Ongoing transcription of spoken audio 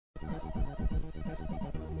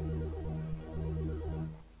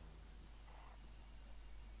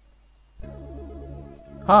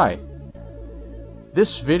Hi,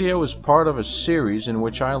 this video is part of a series in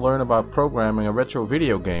which I learn about programming a retro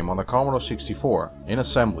video game on the Commodore 64 in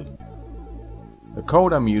assembly. The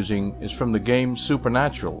code I'm using is from the game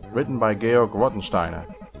Supernatural, written by Georg Rottensteiner.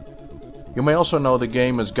 You may also know the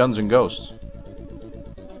game as Guns and Ghosts.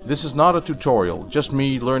 This is not a tutorial, just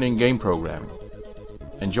me learning game programming.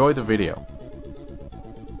 Enjoy the video.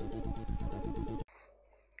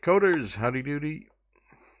 Coders, howdy doody.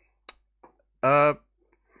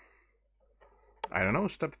 I don't know,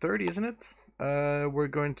 step 30, isn't it? We're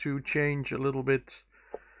going to change a little bit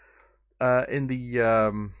in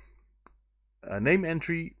the name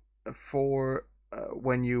entry for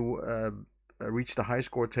when you reach the high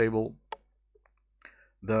score table.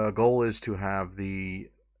 The goal is to have the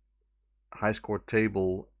high score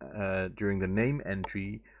table during the name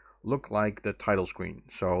entry look like the title screen.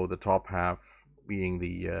 So the top half being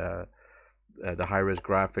the high-res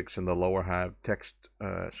graphics and the lower half text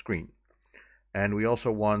screen. And we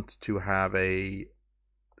also want to have a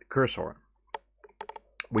cursor,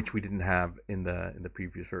 which we didn't have in the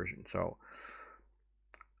previous version. So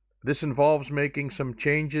this involves making some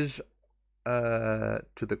changes to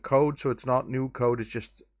the code. So it's not new code; it's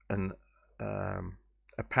just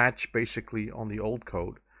a patch basically on the old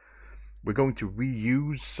code. We're going to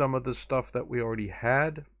reuse some of the stuff that we already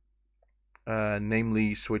had,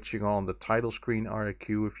 namely switching on the title screen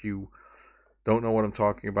RIQ. If you don't know what I'm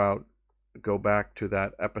talking about, go back to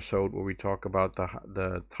that episode where we talk about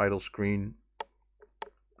the title screen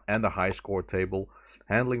and the high score table.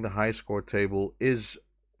 Handling the high score table is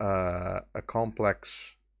a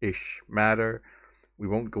complex-ish matter. We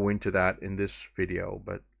won't go into that in this video,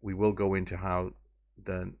 but we will go into how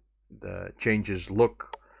the changes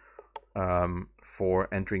look for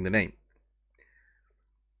entering the name.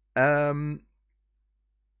 And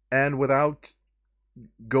without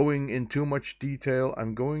going in too much detail,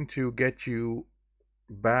 I'm going to get you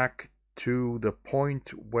back to the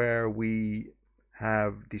point where we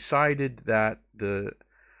have decided that the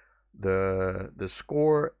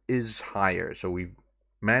score is higher. So we've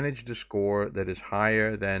managed a score that is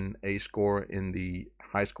higher than a score in the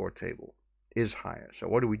high score table is higher. So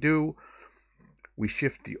what do? We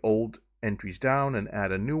shift the old entries down and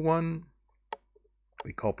add a new one.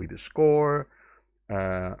 We copy the score.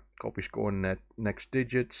 Copy score next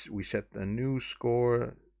digits. We set a new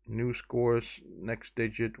score, new scores next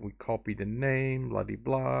digit. We copy the name, blah de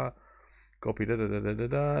blah. Copy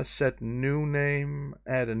set new name,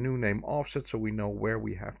 add a new name offset so we know where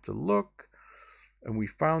we have to look. And we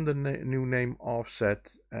found the new name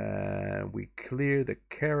offset. We clear the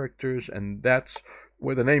characters, and that's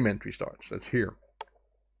where the name entry starts. That's here.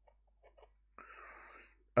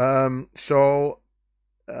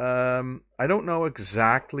 I don't know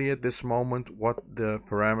exactly at this moment what the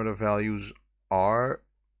parameter values are,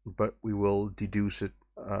 but we will deduce it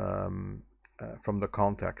from the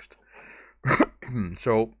context.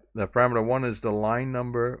 So the parameter 1 is the line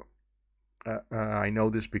number. I know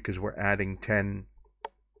this because we're adding 10,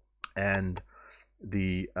 and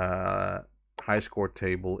the high score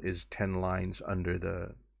table is 10 lines under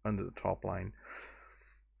the top line.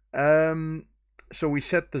 So we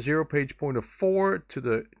set the 0 page pointer 4 to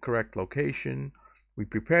the correct location. We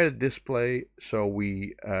prepare the display, so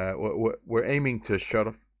we're aiming to shut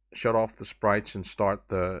off the sprites and start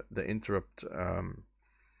the interrupt,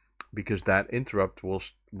 because that interrupt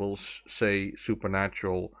will say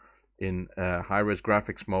Supernatural in high-res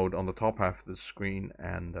graphics mode on the top half of the screen,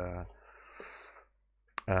 and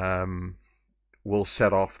will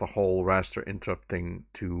set off the whole raster interrupting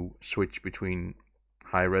to switch between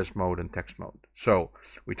high-res mode and text mode. So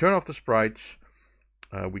we turn off the sprites,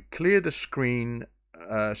 we clear the screen,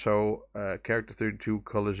 character 32,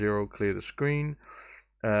 color 0, clear the screen.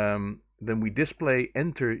 Then we display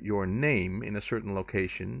enter your name in a certain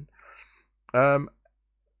location.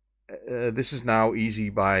 This is now easy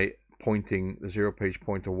by pointing the 0 page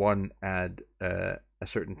pointer 1, add a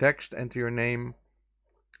certain text, enter your name,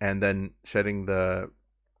 and then setting the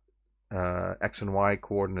X and Y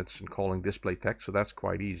coordinates and calling display text, so that's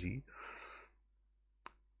quite easy.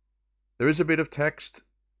 There is a bit of text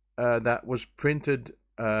that was printed.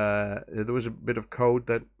 There was a bit of code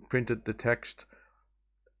that printed the text.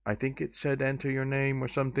 I think it said enter your name or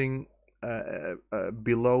something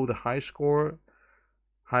below the high score,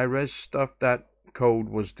 high res stuff. That code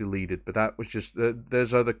was deleted, but that was just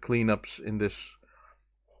there's other cleanups in this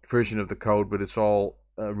version of the code, but it's all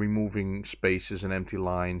removing spaces and empty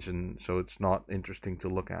lines, and so it's not interesting to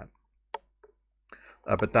look at.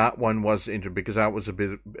 But that one was interesting because that was a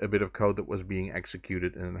bit of code that was being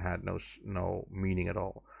executed and it had no meaning at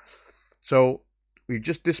all. So we've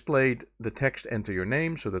just displayed the text "enter your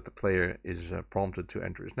name" so that the player is prompted to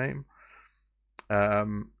enter his name.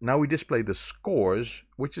 Now we display the scores,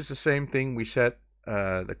 which is the same thing. We set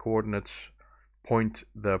the coordinates, point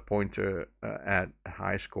the pointer at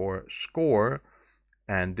high score,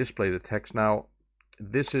 and display the text. Now,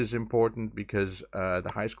 this is important because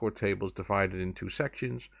the high score table is divided in two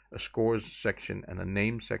sections, a scores section and a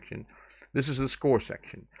name section. This is the score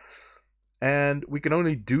section. And we can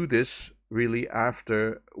only do this really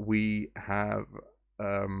after we have...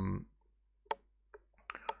 no,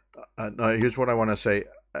 here's what I want to say.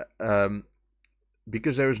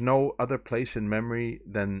 Because there is no other place in memory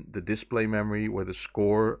than the display memory where the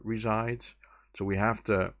score resides, so we have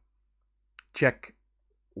to check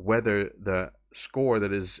whether the score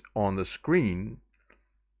that is on the screen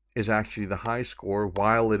is actually the high score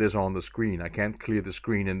while it is on the screen. I can't clear the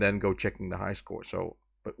screen and then go checking the high score. So,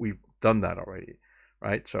 but we've done that already,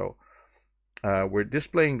 right? So we're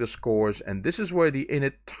displaying the scores, and this is where the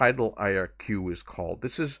init title IRQ is called.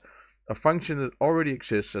 This is a function that already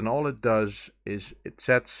exists, and all it does is it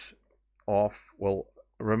sets off, well,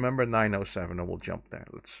 remember 907, and we'll jump there.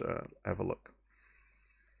 Let's have a look.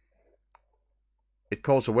 It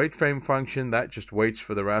calls a wait frame function that just waits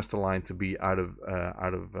for the raster line to be out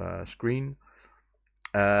of screen.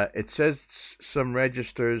 It sets some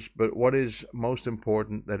registers, but what is most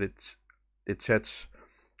important that it sets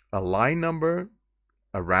a line number,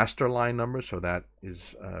 a raster line number, so that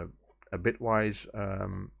is a bitwise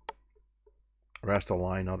raster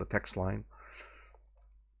line, not a text line.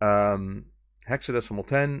 Hexadecimal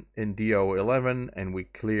 10 in DO11, and we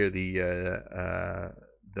clear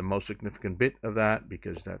the most significant bit of that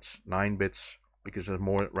because that's 9 bits, because there's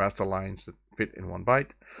more raster lines that fit in 1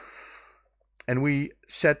 byte. And we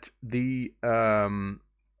set the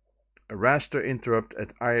raster interrupt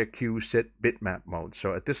at IRQ set bitmap mode.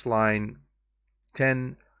 So at this line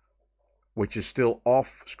 10, which is still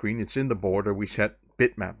off screen, it's in the border, we set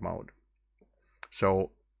bitmap mode.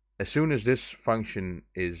 So as soon as this function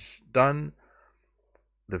is done,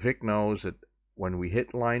 the VIC knows that when we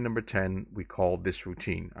hit line number 10, we call this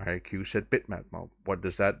routine, IRQ set bitmap mode. What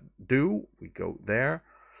does that do? We go there.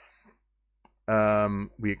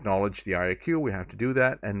 We acknowledge the IRQ, we have to do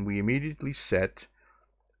that, and we immediately set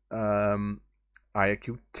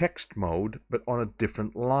IRQ text mode, but on a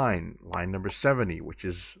different line number 70, which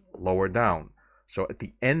is lower down. So at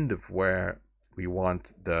the end of where we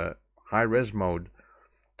want the high res mode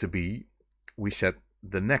to be, we set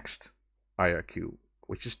the next IRQ,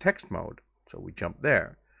 which is text mode. So we jump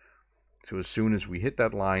there. So as soon as we hit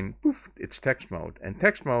that line, poof, it's text mode. And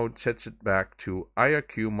text mode sets it back to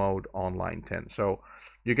IRQ mode on line 10. So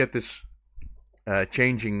you get this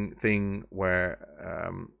changing thing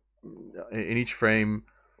where in each frame,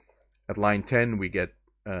 at line 10 we get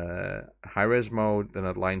high res mode, then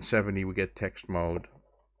at line 70 we get text mode,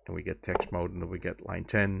 and we get text mode, and then we get line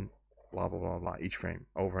 10, blah blah blah blah, each frame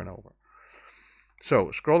over and over. So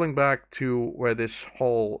scrolling back to where this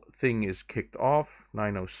whole thing is kicked off,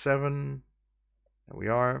 907, there we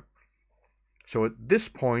are. So at this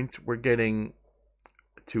point we're getting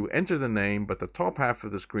to enter the name, but the top half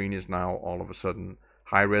of the screen is now all of a sudden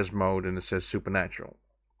high res mode, and it says supernatural.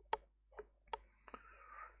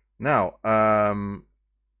 Now,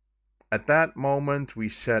 at that moment, we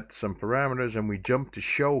set some parameters and we jump to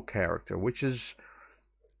show character, which is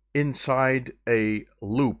inside a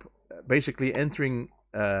loop. Basically, entering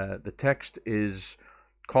the text is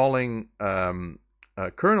calling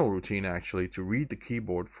a kernel routine actually to read the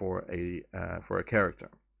keyboard for a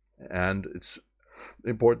character. And it's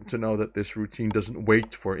important to know that this routine doesn't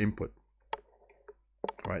wait for input,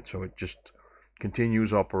 right? So it just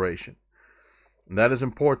continues operation. And that is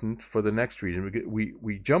important for the next reason.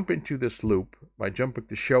 We jump into this loop by jumping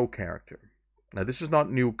to show character. Now this is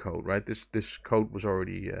not new code, right? This code was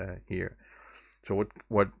already here. So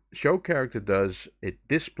what show character does, it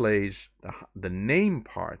displays the name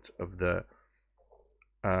part of the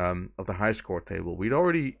high score table. We'd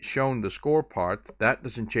already shown the score part, that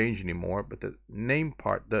doesn't change anymore, but the name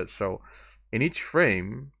part does. So in each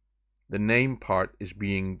frame, the name part is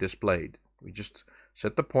being displayed. We just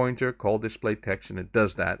set the pointer, call display text, and it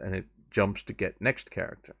does that, and it jumps to get next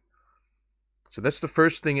character. So that's the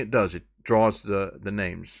first thing it does. It draws the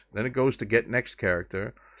names. Then it goes to get next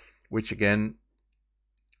character, which again,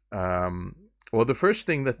 well, the first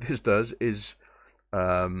thing that this does is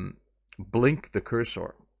blink the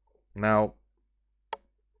cursor. Now,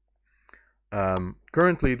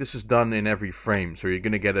 currently this is done in every frame, so you're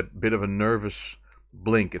going to get a bit of a nervous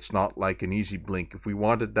blink. It's not like an easy blink. If we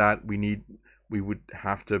wanted that, we would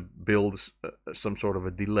have to build some sort of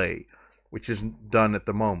a delay, which isn't done at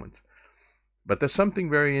the moment. But there's something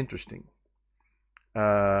very interesting.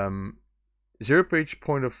 0 page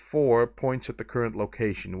pointer 4 points at the current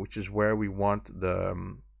location, which is where we want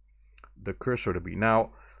the cursor to be.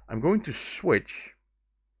 Now, I'm going to switch.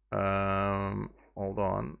 Hold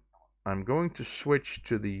on. I'm going to switch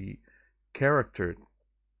to the character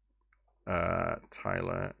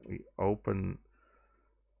tiler. We open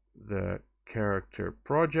the character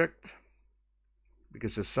project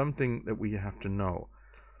because there's something that we have to know.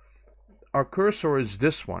 Our cursor is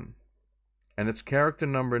this one, and it's character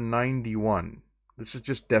number 91. This is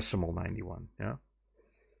just decimal 91, yeah?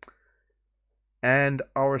 And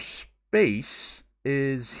our space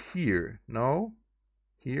is here. No?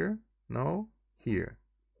 Here? No? Here.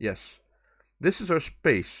 Yes. This is our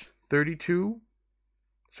space, 32.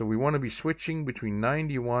 So we want to be switching between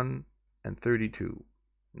 91 and 32.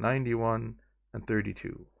 91 and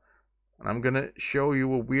 32. And I'm going to show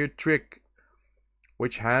you a weird trick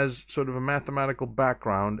which has sort of a mathematical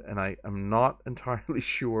background, and I am not entirely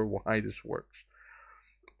sure why this works.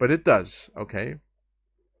 But it does, okay?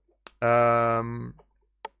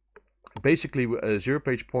 Basically, a 0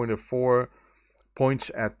 page pointer 4 points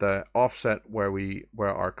at the offset where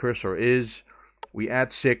our cursor is. We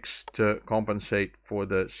add 6 to compensate for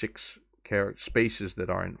the 6 spaces that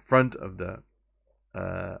are in front of the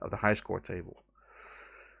high score table.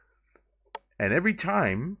 And every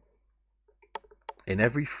time, in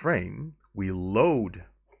every frame, we load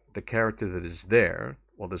the character that is there.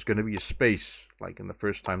 Well, there's going to be a space, like in the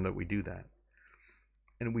first time that we do that.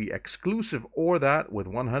 And we exclusive OR that with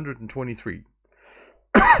 123.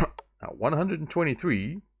 Now,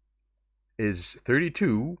 123 is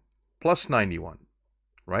 32 plus 91,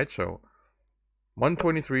 right? So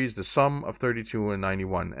 123 is the sum of 32 and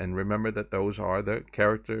 91. And remember that those are the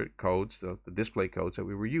character codes, the display codes that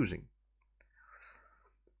we were using.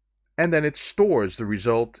 And then it stores the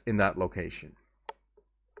result in that location.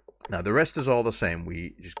 Now, the rest is all the same.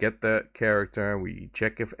 We just get the character, we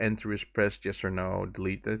check if enter is pressed, yes or no,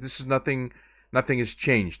 delete. This is nothing has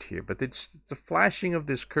changed here, but it's the flashing of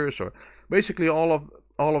this cursor. Basically, all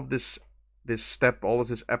of this step, all of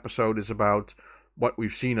this episode is about what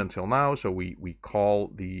we've seen until now. So we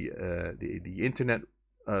call the internet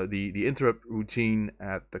the interrupt routine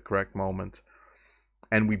at the correct moment,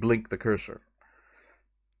 and we blink the cursor.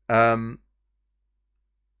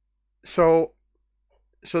 So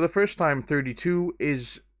the first time 32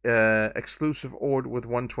 is exclusive ORed with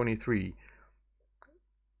 123.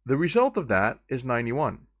 The result of that is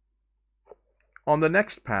 91. On the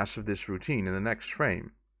next pass of this routine, in the next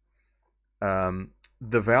frame, the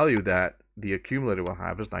value that the accumulator will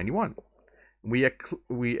have is 91. We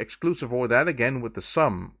exclusive OR that again with the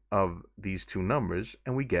sum of these two numbers,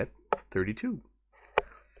 and we get 32.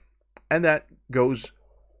 And that goes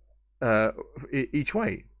each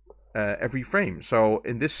way, every frame. So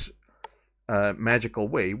in this magical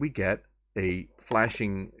way, we get a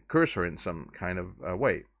flashing cursor in some kind of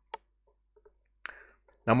way.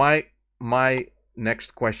 Now my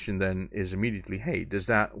next question then is immediately, hey, does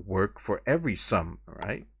that work for every sum,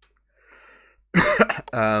 right?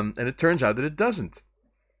 And it turns out that it doesn't.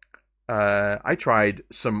 I tried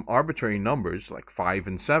some arbitrary numbers like 5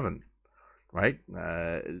 and 7, right?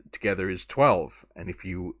 Together is 12. And if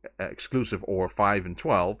you exclusive OR 5 and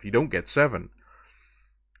 12, you don't get 7.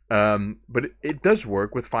 But it does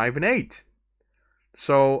work with 5 and 8.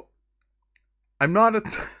 So I'm not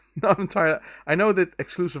entirely. I know that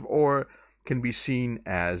exclusive OR can be seen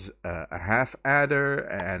as a half adder,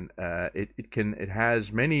 and it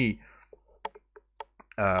has many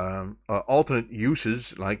alternate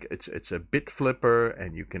uses. Like it's a bit flipper,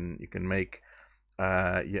 and you can make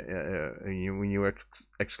when you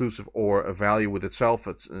exclusive OR a value with itself,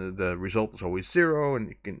 it's the result is always 0, and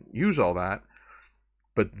you can use all that.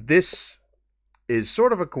 But this is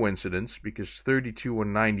sort of a coincidence because 32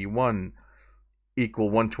 and 91 equal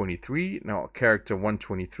 123. Now, character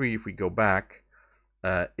 123, if we go back,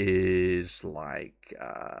 is like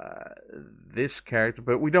this character,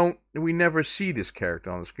 but we never see this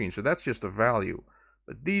character on the screen, so that's just a value.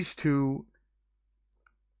 But these two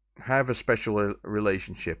have a special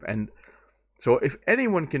relationship, and so if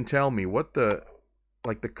anyone can tell me what the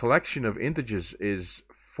collection of integers is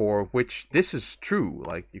for which this is true,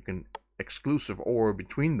 like you can exclusive OR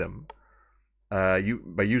between them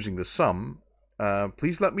by using the sum,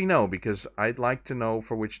 please let me know, because I'd like to know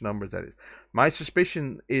for which numbers that is. My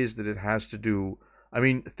suspicion is that it has to do,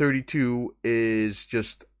 32 is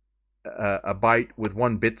just a byte with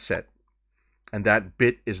one bit set, and that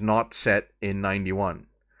bit is not set in 91.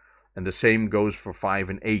 And the same goes for 5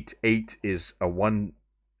 and 8. 8 is a one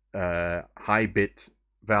high bit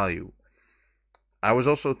value. I was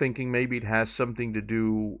also thinking maybe it has something to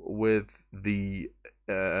do with the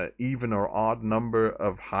even or odd number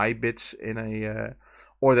of high bits in a,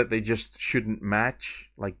 or that they just shouldn't match,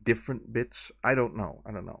 like different bits. I don't know.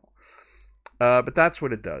 But that's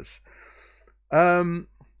what it does.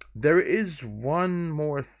 There is one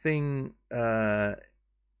more thing, and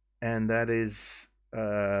that is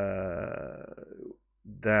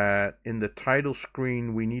that in the title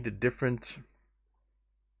screen we need a different.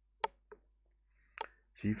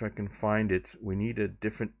 See if I can find it. We need a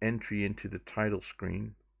different entry into the title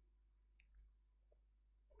screen.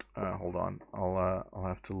 Hold on. I'll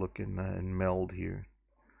have to look in Meld here.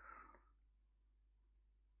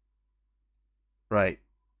 Right.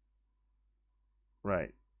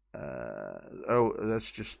 Oh,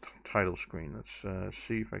 that's just title screen. Let's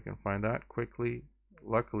see if I can find that quickly.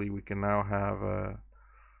 Luckily, we can now have a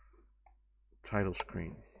title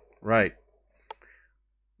screen. Right.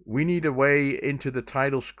 We need a way into the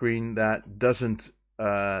title screen that doesn't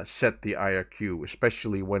set the IRQ,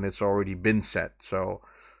 especially when it's already been set. So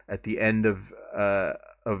at the end of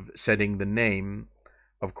setting the name,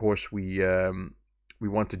 of course, we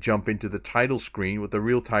want to jump into the title screen with the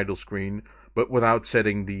real title screen, but without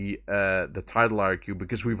setting the title IRQ,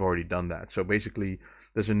 because we've already done that. So basically,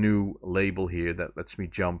 there's a new label here that lets me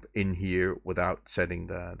jump in here without setting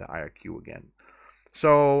the IRQ again.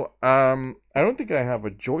 So I don't think I have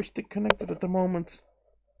a joystick connected at the moment.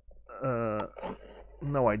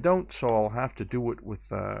 No, I don't. So I'll have to do it with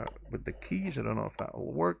the keys. I don't know if that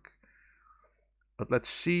will work. But let's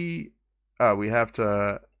see. We have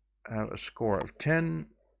to have a score of 10.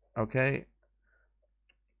 Okay.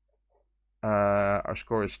 Our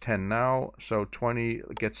score is 10 now. So 20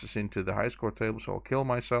 gets us into the high score table. So I'll kill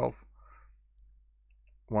myself.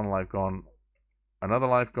 One life gone. Another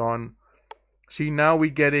life gone. See, now we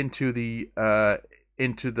get into the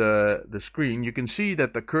screen. You can see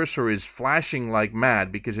that the cursor is flashing like mad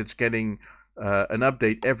because it's getting an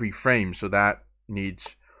update every frame. So that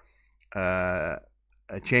needs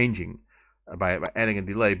changing by adding a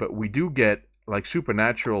delay. But we do get, like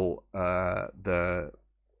supernatural, the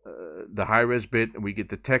high-res bit, and we get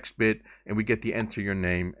the text bit, and we get the enter your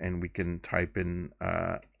name, and we can type in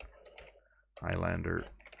Highlander.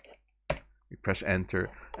 We press enter,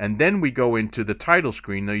 and then we go into the title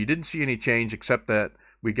screen. Now, you didn't see any change except that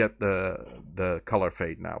we get the color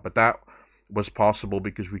fade now, but that was possible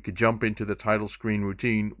because we could jump into the title screen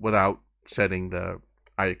routine without setting the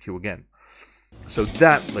IRQ again. So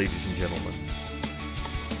that, ladies and gentlemen,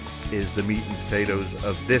 is the meat and potatoes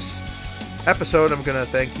of this episode. I'm going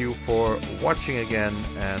to thank you for watching again,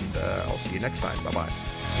 and I'll see you next time. Bye-bye.